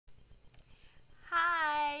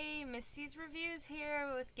Misty's Reviews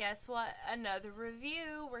here with, guess what, another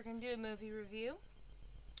review. We're going to do a movie review.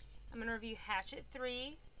 I'm going to review Hatchet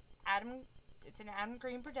 3. It's an Adam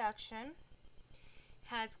Green production.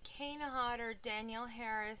 Has Kana Hodder, Danielle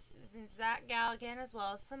Harris, and Zach Galligan, as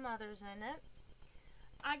well as some others in it.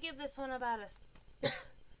 I give this one about a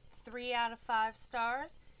 3 out of 5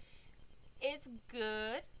 stars. It's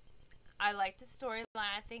good. I like the storyline.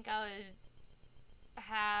 I think I would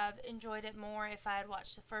have enjoyed it more if I had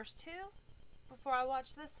watched the first two before I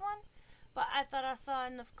watched this one, but I thought I saw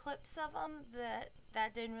enough clips of them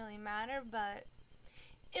that didn't really matter, but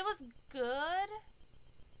it was good.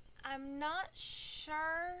 I'm not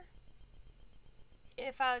sure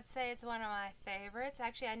if I would say it's one of my favorites.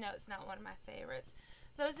 Actually, I know it's not one of my favorites.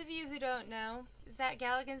 Those of you who don't know, Zach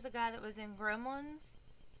Galligan's the guy that was in Gremlins,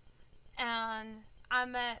 and I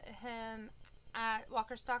met him at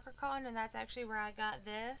Walker Stalker Con, and that's actually where I got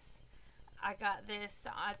this. I got this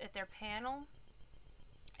at their panel,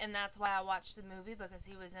 and that's why I watched the movie, because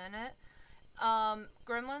he was in it.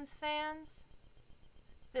 Gremlins fans,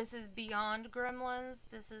 this is beyond Gremlins.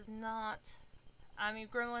 This is not, I mean,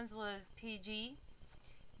 Gremlins was PG.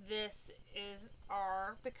 This is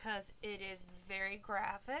R, because it is very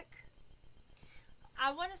graphic.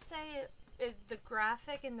 I want to say the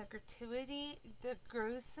graphic and the gratuity, the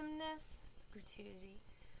gruesomeness,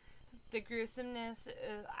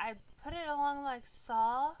 I put it along like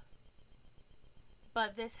Saw,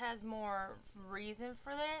 but this has more reason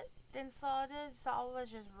for it than Saw did. Saw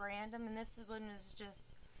was just random, and this one was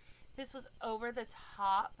just, this was over the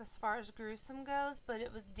top as far as gruesome goes, but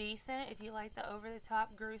it was decent. If you like the over the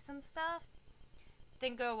top gruesome stuff,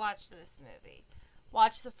 then go watch this movie.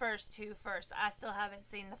 Watch the first two first. I still haven't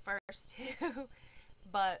seen the first two,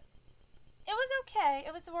 but it was okay.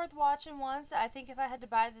 It was worth watching once. I think if I had to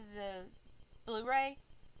buy the Blu-ray,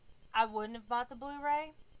 I wouldn't have bought the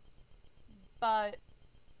Blu-ray. But,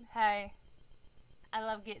 hey, I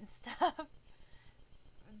love getting stuff.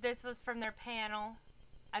 This was from their panel.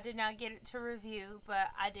 I did not get it to review, but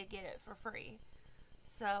I did get it for free.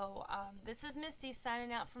 So, this is Misty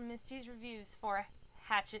signing out from Misty's Reviews for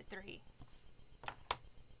Hatchet 3.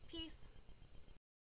 Peace.